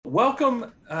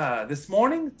welcome this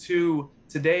morning to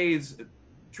today's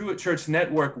Truett Church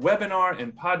Network webinar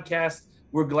and podcast.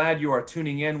 We're glad you are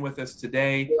tuning in with us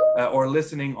today or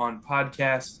listening on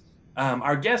podcast.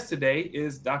 Our guest today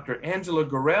is Dr. Angela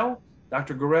Gurrell.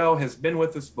 Dr. Gurrell has been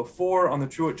with us before on the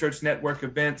Truett Church Network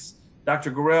events. Dr.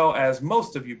 Gurrell, as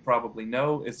most of you probably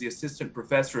know, is the Assistant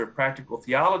Professor of Practical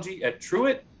Theology at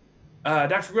Truett.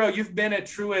 Dr. Gurrell, you've been at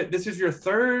Truett. This is your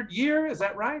third year, is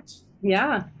that right?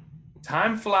 Yeah.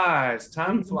 Time flies,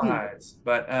 time flies.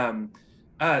 But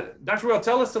Dr. Gurrell,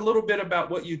 tell us a little bit about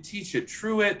what you teach at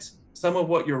Truett, some of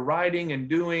what you're writing and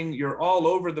doing. You're all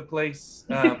over the place,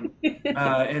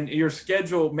 and your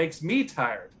schedule makes me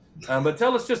tired. But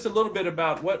tell us just a little bit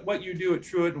about what you do at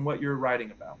Truett and what you're writing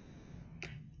about.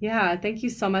 Yeah, thank you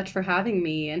so much for having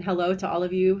me. And hello to all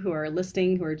of you who are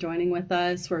listening, who are joining with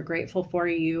us. We're grateful for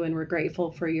you, and we're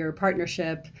grateful for your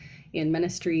partnership in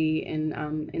ministry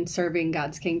and in serving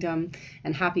God's kingdom.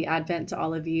 And happy Advent to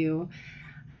all of you.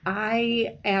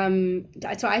 I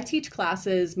teach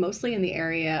classes mostly in the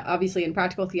area, obviously in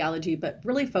practical theology, but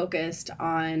really focused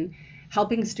on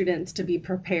helping students to be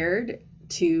prepared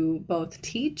to both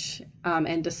teach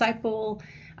and disciple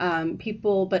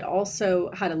people, but also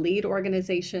how to lead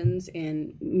organizations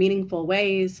in meaningful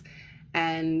ways.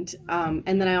 And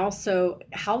then I also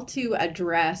how to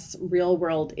address real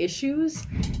world issues,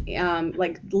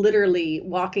 like literally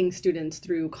walking students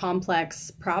through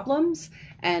complex problems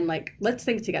and like, let's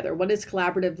think together. What does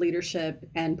collaborative leadership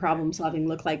and problem solving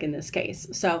look like in this case?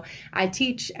 So I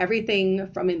teach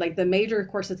everything from like the major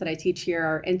courses that I teach here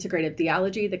are integrative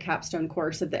theology, the capstone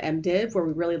course of the MDiv, where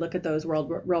we really look at those real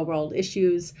world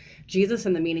issues, Jesus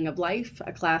and the meaning of life,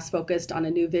 a class focused on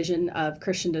a new vision of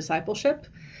Christian discipleship.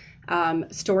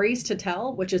 Stories to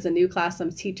Tell, which is a new class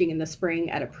I'm teaching in the spring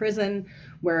at a prison,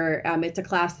 where it's a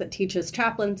class that teaches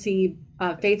chaplaincy,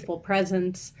 faithful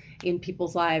presence in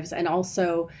people's lives, and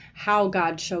also how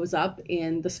God shows up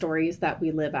in the stories that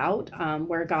we live out,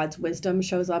 where God's wisdom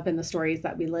shows up in the stories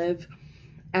that we live.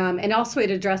 And also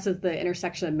it addresses the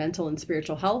intersection of mental and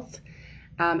spiritual health.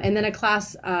 And then a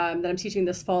class that I'm teaching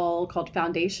this fall called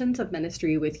Foundations of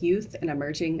Ministry with Youth and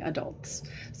Emerging Adults.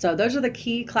 So those are the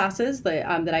key classes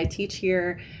that I teach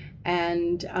here.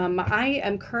 And I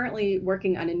am currently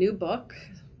working on a new book.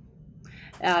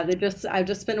 I've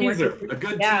just been working. A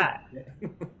good yeah.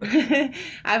 I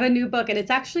have a new book, and it's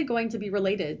actually going to be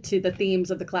related to the themes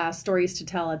of the class Stories to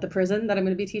Tell at the prison that I'm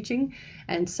going to be teaching.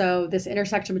 And so this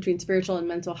intersection between spiritual and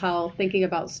mental health, thinking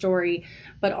about story,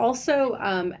 but also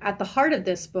at the heart of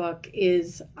this book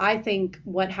is, I think,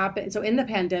 what happened. So in the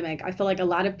pandemic, I feel like a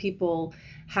lot of people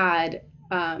had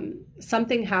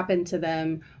something happen to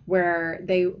them where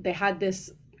they had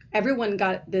this. Everyone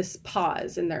got this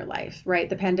pause in their life, right?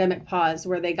 The pandemic pause,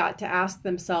 where they got to ask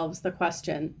themselves the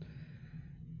question,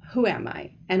 who am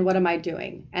I and what am I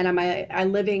doing? And am I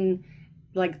living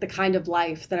like the kind of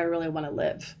life that I really want to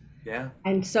live? Yeah.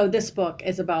 And so this book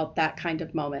is about that kind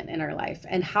of moment in our life.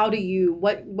 And how do you,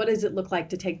 what does it look like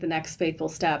to take the next faithful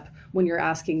step when you're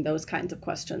asking those kinds of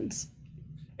questions?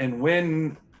 And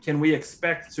when can we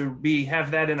expect to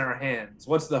have that in our hands?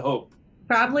 What's the hope?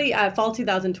 Probably fall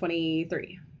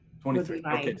 2023. 23.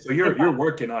 Okay, so you're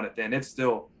working on it then. It's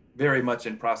still very much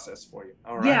in process for you.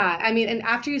 All right. Yeah, I mean, and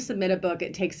after you submit a book,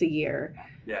 it takes a year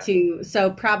Yeah. so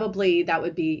probably that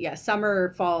would be,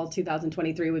 summer, fall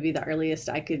 2023 would be the earliest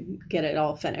I could get it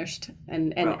all finished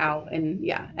and out and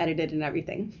edited and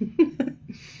everything.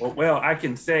 Well, I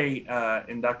can say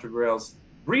in Dr. Gurrell's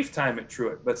brief time at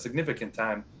Truett, but significant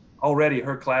time, already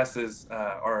her classes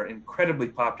are incredibly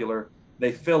popular.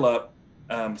 They fill up.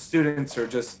 Students are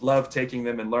just love taking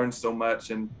them and learn so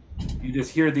much, and you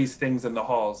just hear these things in the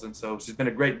halls. And so she's been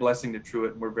a great blessing to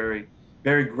Truett, and we're very,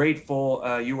 very grateful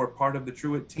you are part of the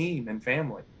Truett team and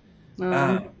family.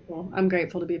 I'm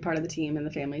grateful to be a part of the team and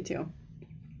the family too.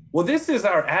 Well, this is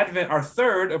our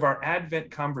third of our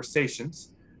Advent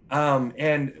conversations,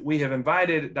 and we have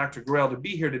invited Dr. Gurrell to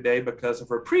be here today because of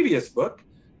her previous book,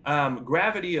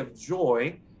 Gravity of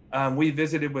Joy. We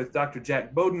visited with Dr.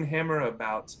 Jack Bodenhammer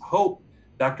about hope,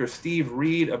 Dr. Steve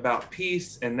Reed about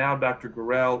peace, and now Dr.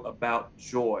 Gurrell about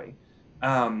joy.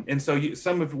 And so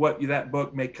some of what that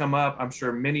book may come up. I'm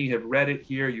sure many have read it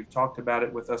here. You've talked about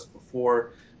it with us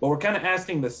before, but we're kind of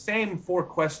asking the same 4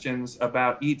 questions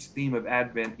about each theme of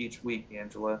Advent each week,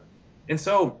 Angela. And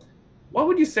so what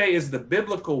would you say is the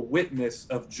biblical witness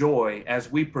of joy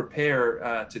as we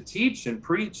prepare to teach and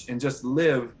preach and just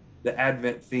live the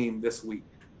Advent theme this week?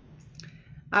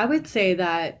 I would say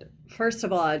that First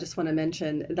of all, I just want to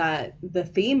mention that the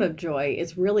theme of joy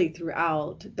is really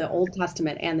throughout the Old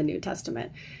Testament and the New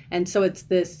Testament. And so it's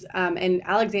this, and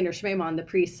Alexander Schmemann, the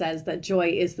priest, says that joy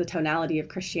is the tonality of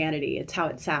Christianity. It's how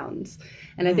it sounds.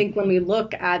 And I think when we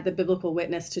look at the biblical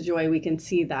witness to joy, we can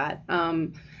see that.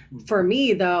 For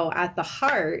me, though, at the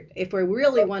heart, if we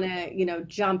really want to,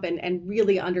 jump and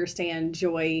really understand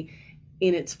joy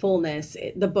in its fullness,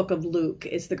 the book of Luke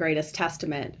is the greatest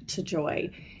testament to joy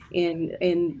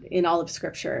in all of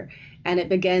Scripture. And it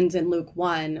begins in Luke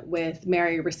 1 with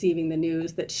Mary receiving the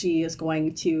news that she is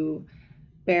going to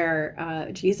bear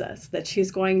Jesus, that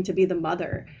she's going to be the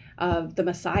mother of the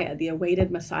Messiah, the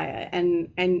awaited Messiah. And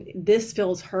this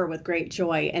fills her with great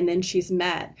joy. And then she's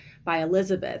met by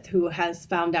Elizabeth, who has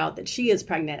found out that she is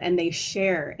pregnant, and they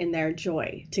share in their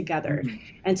joy together. Mm-hmm.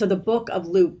 And so the book of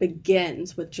Luke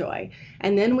begins with joy.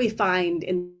 And then we find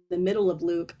in the middle of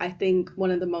Luke, I think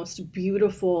one of the most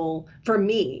beautiful, for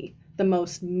me, the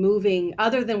most moving,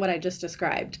 other than what I just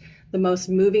described, the most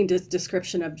moving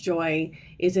description of joy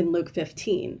is in Luke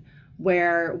 15,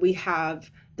 where we have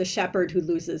the shepherd who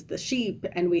loses the sheep,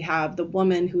 and we have the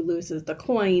woman who loses the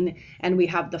coin, and we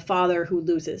have the father who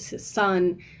loses his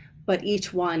son, but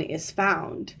each one is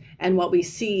found. And what we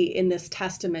see in this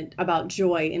testament about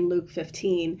joy in Luke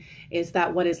 15 is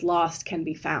that what is lost can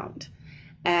be found.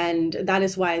 And that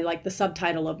is why, like, the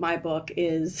subtitle of my book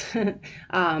is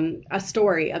a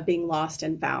story of being lost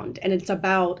and found. And it's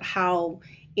about how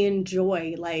in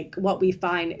joy, like what we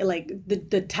find, like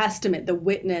the testament, the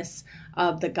witness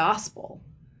of the gospel,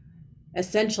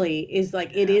 essentially is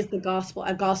like, it is the gospel,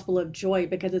 a gospel of joy,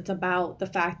 because it's about the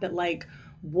fact that like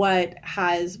what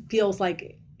feels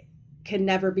like can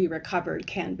never be recovered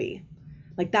can be.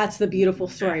 Like, that's the beautiful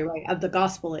story, right, of the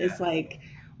gospel, is like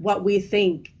what we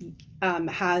think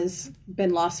has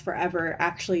been lost forever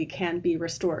actually can be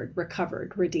restored,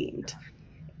 recovered, redeemed,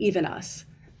 even us.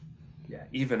 Yeah,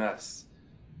 even us.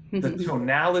 The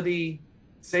tonality,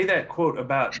 say that quote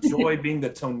about joy being the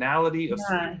tonality of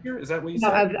Scripture. Is that what you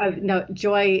said? No,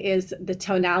 joy is the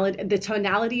tonality. The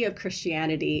tonality of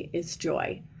Christianity is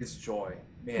joy. It's joy.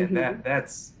 Man,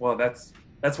 that's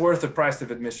worth the price of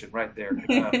admission right there.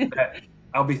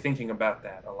 I'll be thinking about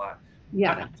that a lot.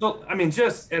 Yeah. So, I mean,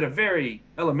 just at a very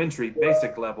elementary,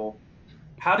 basic level,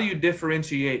 how do you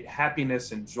differentiate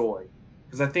happiness and joy?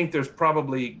 Because I think there's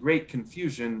probably great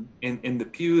confusion in the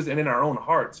pews and in our own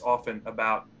hearts often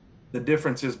about the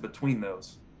differences between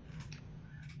those.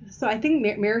 So I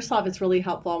think Miroslav is really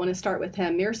helpful. I want to start with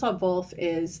him. Miroslav Volf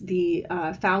is the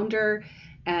founder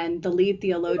and the lead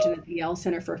theologian at the Yale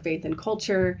Center for Faith and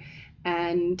Culture.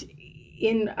 And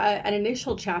in an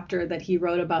initial chapter that he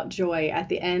wrote about joy at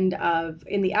the end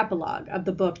in the epilogue of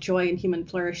the book, Joy and Human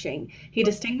Flourishing, he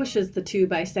distinguishes the two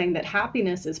by saying that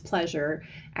happiness is pleasure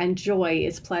and joy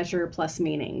is pleasure plus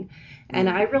meaning. And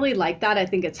I really like that. I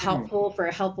think it's helpful for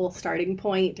a helpful starting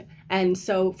point. And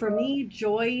so for me,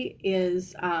 joy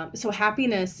is, so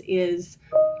happiness is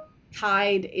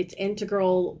tied, it's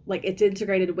integral, like it's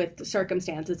integrated with the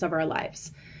circumstances of our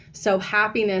lives. So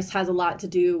happiness has a lot to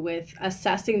do with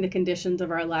assessing the conditions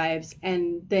of our lives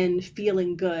and then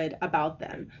feeling good about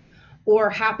them. Or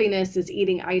happiness is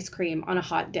eating ice cream on a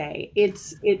hot day. It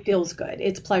feels good.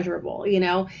 It's pleasurable,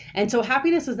 And so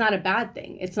happiness is not a bad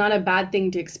thing. It's not a bad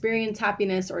thing to experience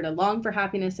happiness or to long for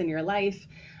happiness in your life.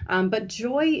 But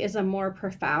joy is a more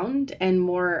profound and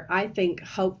more, I think,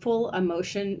 hopeful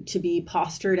emotion to be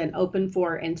postured and open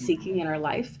for and seeking in our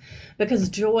life, because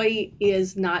joy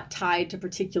is not tied to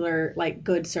particular like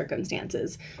good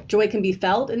circumstances. Joy can be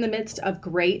felt in the midst of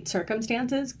great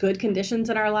circumstances, good conditions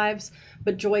in our lives,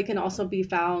 but joy can also be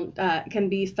felt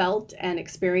and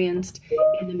experienced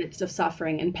in the midst of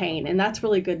suffering and pain. And that's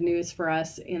really good news for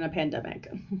us in a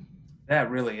pandemic. That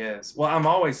really is. Well, I'm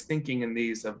always thinking in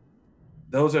these of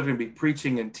those are going to be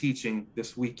preaching and teaching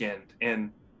this weekend.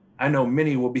 And I know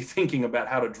many will be thinking about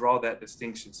how to draw that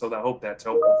distinction. So I hope that's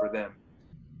helpful for them.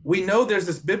 We know there's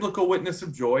this biblical witness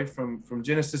of joy from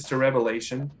Genesis to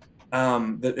Revelation.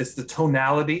 That it's the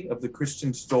tonality of the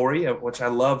Christian story, of which I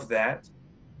love that.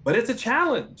 But it's a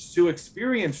challenge to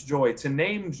experience joy, to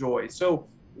name joy. So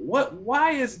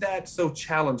why is that so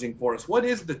challenging for us? What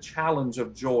is the challenge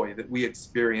of joy that we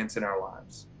experience in our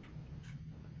lives?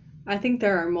 I think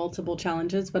there are multiple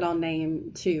challenges, but I'll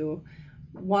name two.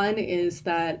 One is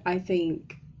that I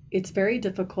think it's very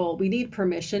difficult. We need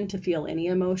permission to feel any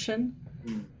emotion.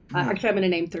 Actually, I'm going to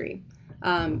name three.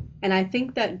 And I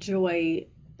think that joy,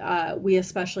 we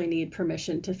especially need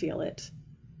permission to feel it.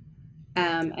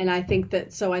 And I think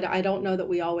that, so I don't know that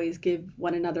we always give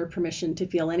one another permission to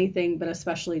feel anything, but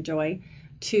especially joy.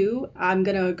 Two, I'm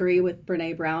going to agree with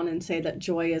Brene Brown and say that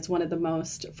joy is one of the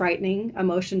most frightening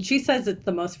emotions. She says it's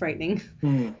the most frightening.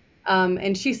 Hmm.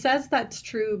 And she says that's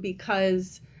true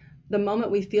because the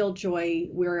moment we feel joy,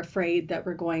 we're afraid that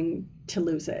we're going to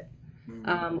lose it.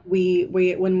 Hmm. We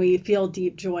when we feel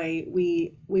deep joy,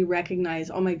 we recognize,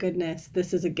 oh my goodness,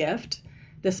 this is a gift.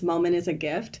 This moment is a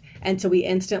gift. And so we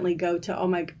instantly go to, oh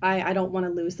my, I don't want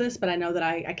to lose this, but I know that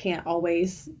I can't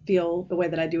always feel the way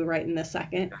that I do right in this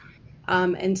second.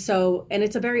 And it's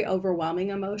a very overwhelming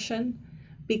emotion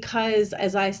because,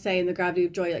 as I say in The Gravity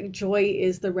of Joy, like joy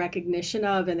is the recognition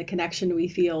of and the connection we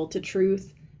feel to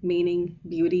truth, meaning,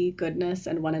 beauty, goodness,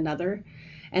 and one another.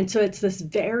 And so it's this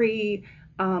very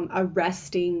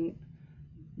arresting,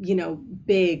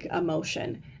 big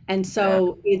emotion. And Yeah.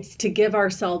 so it's to give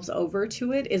ourselves over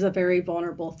to it is a very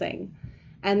vulnerable thing.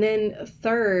 And then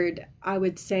third, I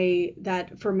would say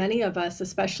that for many of us,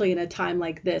 especially in a time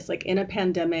like this, like in a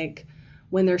pandemic,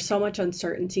 when there's so much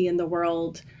uncertainty in the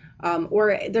world,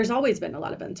 or there's always been a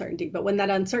lot of uncertainty, but when that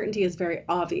uncertainty is very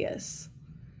obvious,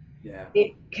 Yeah.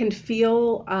 it can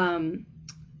feel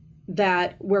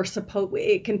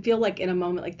it can feel like in a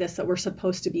moment like this that we're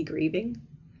supposed to be grieving,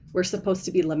 we're supposed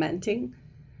to be lamenting.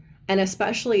 And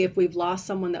especially if we've lost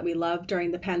someone that we love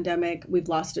during the pandemic, we've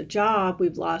lost a job,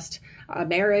 we've lost a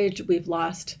marriage, we've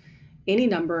lost any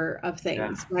number of Yeah.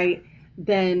 things, right?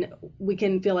 Then we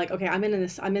can feel like, okay, I'm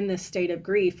in this state of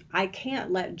grief. I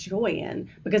can't let joy in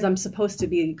because I'm supposed to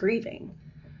be grieving.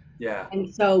 Yeah.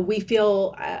 And so we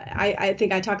feel, I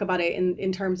think I talk about it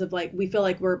in terms of like, we feel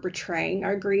like we're betraying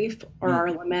our grief or Mm.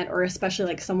 our lament, or especially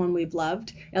like someone we've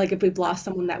loved. And like if we've lost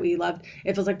someone that we loved,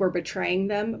 it feels like we're betraying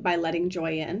them by letting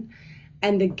joy in.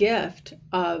 And the gift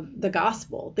of the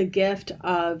gospel, the gift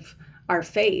of our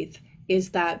faith is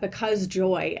that because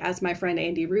joy, as my friend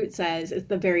Andy Root says, is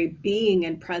the very being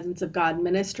and presence of God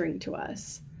ministering to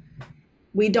us,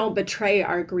 we don't betray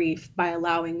our grief by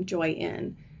allowing joy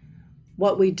in.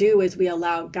 What we do is we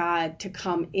allow God to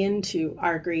come into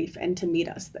our grief and to meet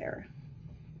us there.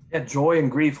 Yeah. Joy and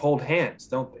grief hold hands,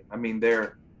 don't they? I mean,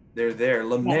 they're there. Yes.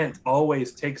 Lament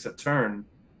always takes a turn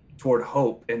toward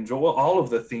hope and joy. All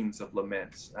of the themes of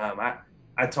laments.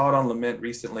 I taught on lament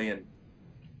recently, and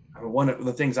one of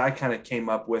the things I kind of came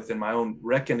up with in my own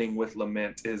reckoning with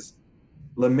lament is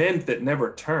lament that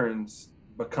never turns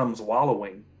becomes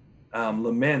wallowing.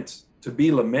 Lament to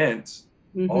be lament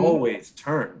Mm-hmm. always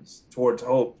turns towards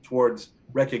hope, towards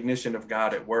recognition of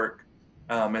God at work.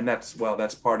 And that's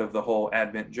part of the whole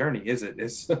Advent journey, is it?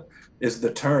 Is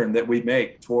the turn that we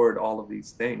make toward all of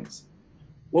these things.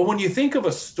 Well, when you think of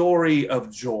a story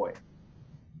of joy,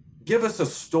 give us a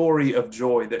story of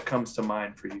joy that comes to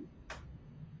mind for you.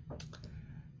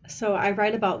 So I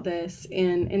write about this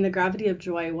in The Gravity of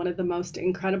Joy. One of the most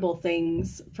incredible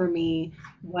things for me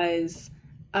was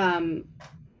um,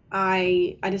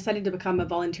 I decided to become a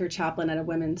volunteer chaplain at a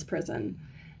women's prison.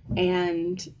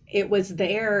 And it was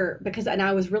there because, and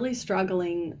I was really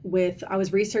struggling with, I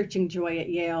was researching joy at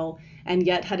Yale and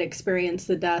yet had experienced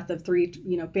the death of three,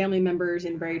 family members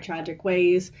in very tragic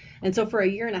ways. And so for a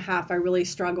year and a half, I really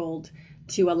struggled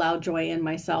to allow joy in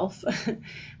myself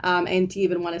and to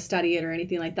even want to study it or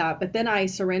anything like that. But then I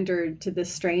surrendered to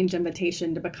this strange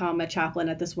invitation to become a chaplain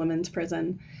at this women's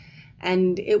prison,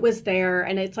 and it was there,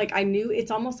 and it's like I knew,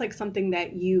 it's almost like something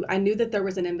that I knew that there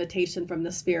was an invitation from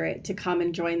the spirit to come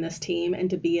and join this team and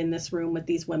to be in this room with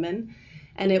these women.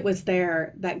 And it was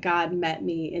there that God met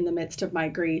me in the midst of my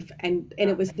grief, and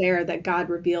it was there that God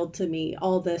revealed to me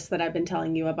all this that I've been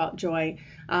telling you about joy,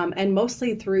 and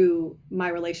mostly through my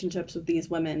relationships with these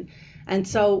women. And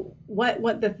so what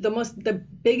the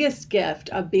biggest gift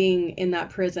of being in that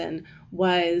prison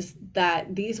was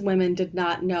that these women did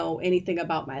not know anything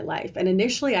about my life. And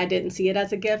initially, I didn't see it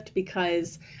as a gift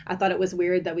because I thought it was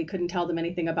weird that we couldn't tell them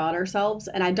anything about ourselves.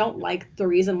 And I don't like the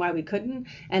reason why we couldn't.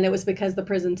 And it was because the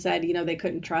prison said, they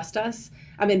couldn't trust us.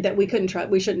 I mean, that we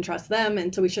shouldn't trust them.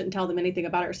 And so we shouldn't tell them anything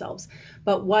about ourselves.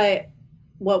 But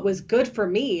what was good for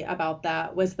me about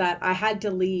that was that I had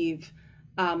to leave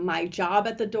my job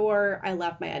at the door. I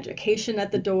left my education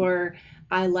at the door.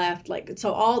 I left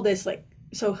so all this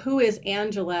so who is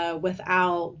Angela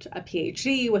without a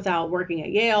PhD, without working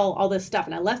at Yale, all this stuff.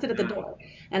 And I left it at the door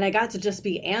and I got to just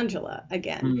be Angela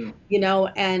again,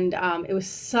 Mm. and it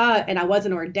was and I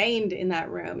wasn't ordained in that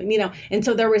room. And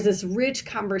so there was this rich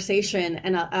conversation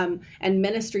and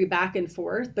ministry back and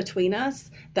forth between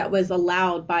us that was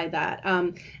allowed by that.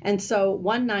 And so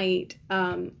one night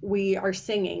we are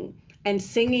singing, and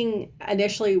singing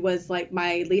initially was like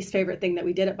my least favorite thing that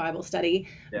we did at Bible study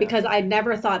Yeah. because I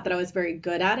never thought that I was very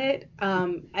good at it.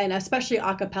 And especially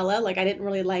a cappella, like I didn't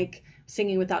really like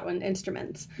singing without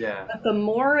instruments. Yeah. But the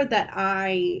more that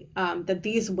that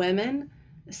these women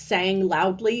sang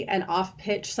loudly and off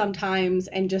pitch sometimes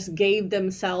and just gave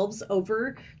themselves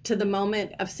over to the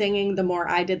moment of singing, the more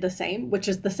I did the same, which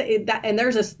is the same that, and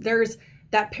there's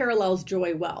that parallels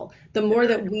joy well. The more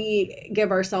that we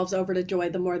give ourselves over to joy,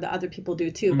 the more the other people do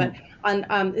too. But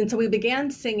and so we began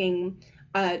singing.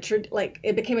 Like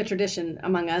it became a tradition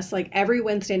among us. Like every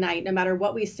Wednesday night, no matter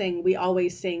what we sing, we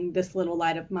always sing "This Little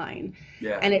Light of Mine,"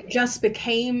 and it just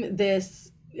became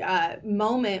this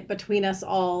moment between us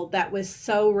all that was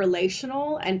so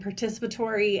relational and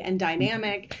participatory and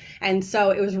dynamic, and so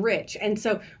it was rich. And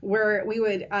so we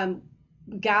would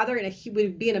gather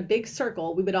we'd be in a big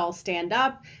circle. We would all stand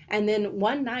up, and then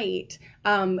one night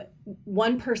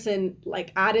one person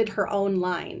like added her own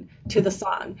line to the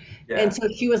song. And so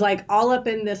she was like, all up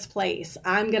in this place,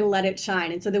 I'm gonna let it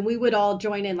shine. And so then we would all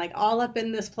join in, like, all up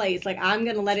in this place, like, I'm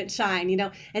gonna let it shine, you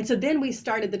know. And so then we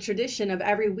started the tradition of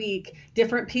every week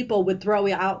different people would throw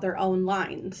out their own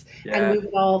lines, and we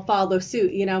would all follow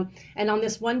suit, you know. And on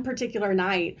this one particular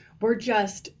night, we're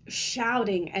just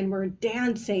shouting and we're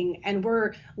dancing and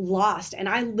we're lost, and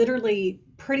I literally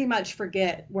pretty much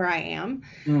forget where I am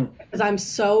because I'm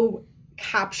so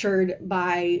captured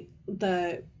by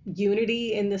the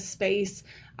unity in this space,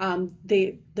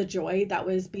 the joy that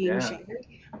was being shared.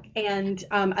 And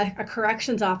a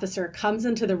corrections officer comes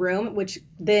into the room, which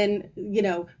then, you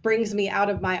know, brings me out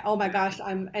of my, oh my gosh,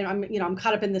 I'm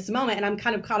caught up in this moment, and I'm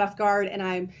kind of caught off guard, and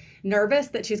I'm nervous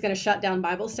that she's going to shut down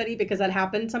Bible study, because that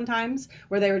happened sometimes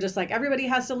where they were just like, everybody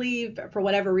has to leave for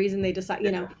whatever reason they decide,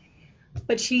 you know.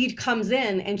 But she comes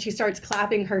in and she starts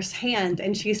clapping her hands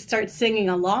and she starts singing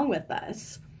along with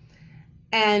us.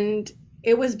 And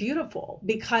it was beautiful,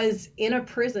 because in a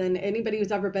prison, anybody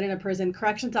who's ever been in a prison,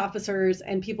 corrections officers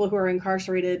and people who are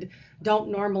incarcerated don't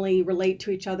normally relate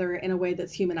to each other in a way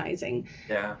that's humanizing.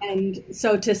 And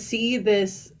so to see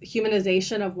this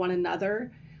humanization of one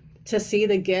another, to see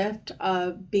the gift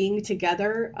of being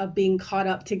together, of being caught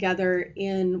up together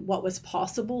in what was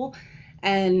possible,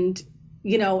 and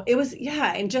you know, it was,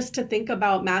 and just to think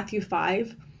about Matthew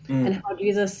 5 and how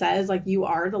Jesus says, like, you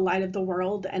are the light of the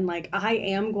world, and like, I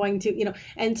am going to, you know.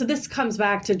 And so this comes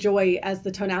back to joy as the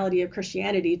tonality of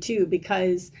Christianity too,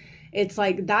 because it's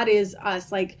like, that is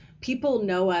us. Like, people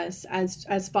know us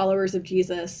as followers of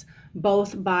Jesus,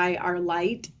 both by our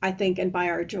light, I think, and by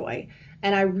our joy.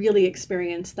 And I really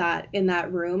experienced that in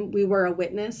that room. We were a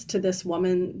witness to this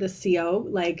woman, the CO,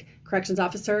 like corrections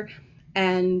officer.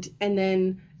 And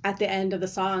then at the end of the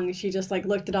song, she just like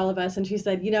looked at all of us and she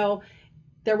said, you know,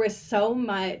 there was so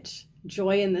much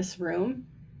joy in this room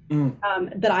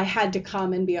that I had to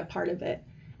come and be a part of it.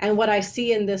 And what I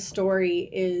see in this story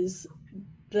is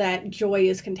that joy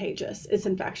is contagious. It's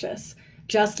infectious.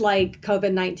 Just like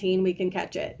COVID-19, we can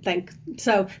catch it.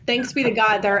 Thanks be to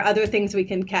God, there are other things we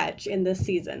can catch in this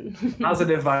season.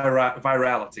 Positive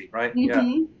virality, right?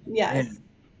 Yes.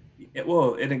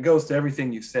 And it goes to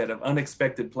everything you said of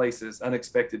unexpected places,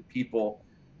 unexpected people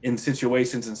in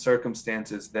situations and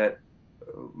circumstances that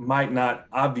might not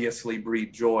obviously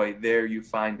breed joy. There you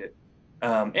find it.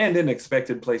 And in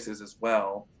expected places as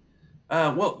well.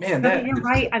 Well, man, you're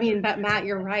right. I mean, but Matt,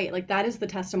 you're right. Like, that is the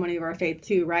testimony of our faith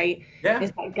too, right?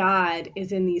 Is that God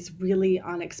is in these really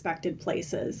unexpected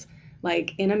places,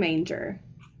 like in a manger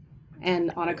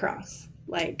and on a cross.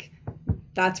 Like,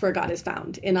 that's where God is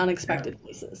found, in unexpected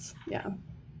places.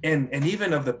 And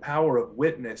even of the power of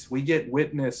witness, we get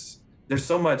witness. There's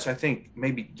so much, I think,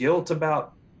 maybe guilt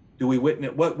about, do we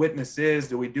witness, what witness is?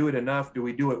 Do we do it enough? Do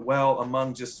we do it well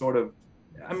among just sort of,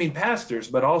 I mean, pastors,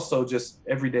 but also just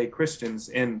everyday Christians,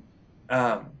 and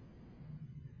to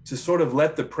sort of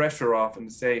let the pressure off and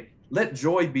say, let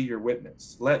joy be your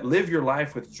witness. Live your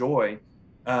life with joy.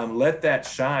 Let that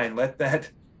shine. Let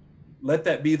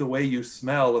that be the way you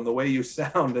smell and the way you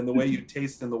sound and the way you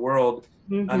taste in the world.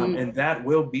 And that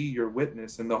will be your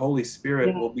witness. And the Holy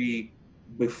Spirit will be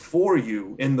before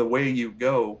you in the way you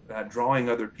go, drawing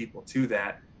other people to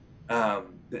that.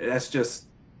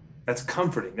 That's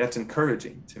comforting. That's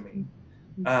encouraging to me.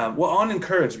 Well, on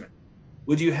encouragement,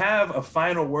 would you have a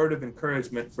final word of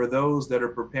encouragement for those that are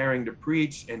preparing to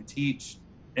preach and teach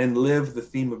and live the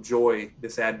theme of joy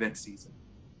this Advent season?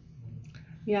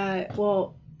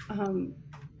 Well,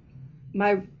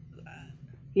 my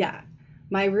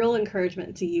real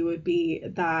encouragement to you would be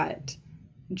that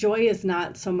joy is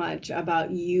not so much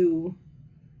about you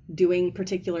doing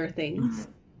particular things.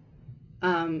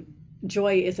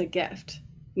 Joy is a gift.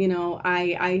 You know,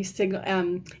 I signal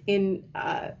in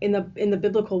the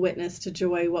biblical witness to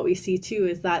joy, what we see too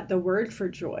is that the word for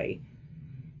joy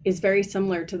is very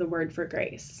similar to the word for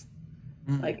grace.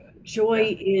 Like, Yeah.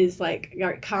 Joy is like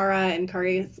Kara and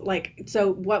Kari is like,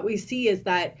 so what we see is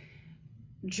that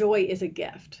joy is a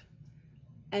gift.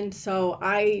 And so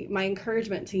my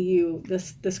encouragement to you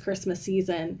this Christmas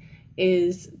season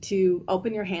is to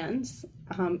open your hands,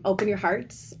 open your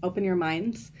hearts, open your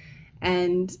minds,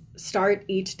 and start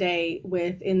each day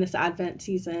with in this Advent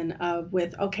season of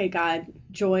with okay, God,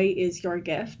 joy is your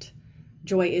gift,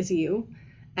 joy is you,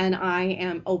 and I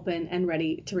am open and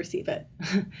ready to receive it.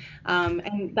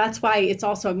 And that's why it's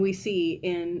also we see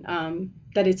in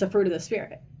that it's a fruit of the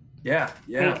Spirit, Yeah. right?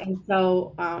 Yeah.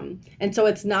 And so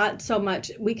it's not so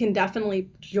much, we can definitely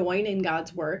join in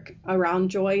God's work around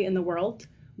joy in the world.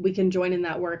 We can join in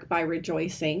that work by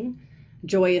rejoicing.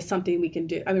 Joy is something we can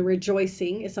do. I mean,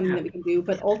 rejoicing is something Yeah. that we can do,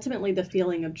 but ultimately the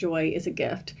feeling of joy is a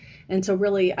gift. And so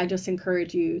really, I just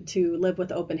encourage you to live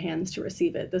with open hands to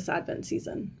receive it this Advent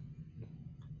season.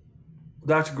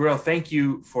 Dr. Gurel, thank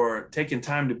you for taking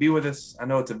time to be with us. I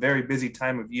know it's a very busy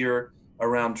time of year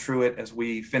around Truett as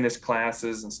we finish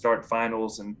classes and start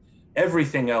finals and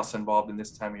everything else involved in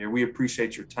this time of year. We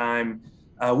appreciate your time.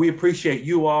 We appreciate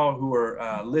you all who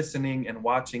are listening and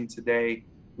watching today.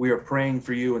 We are praying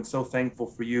for you and so thankful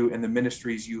for you and the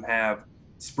ministries you have,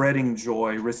 spreading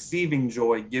joy, receiving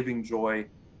joy, giving joy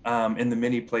in the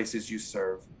many places you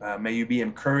serve. May you be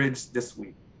encouraged this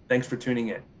week. Thanks for tuning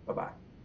in. Bye-bye.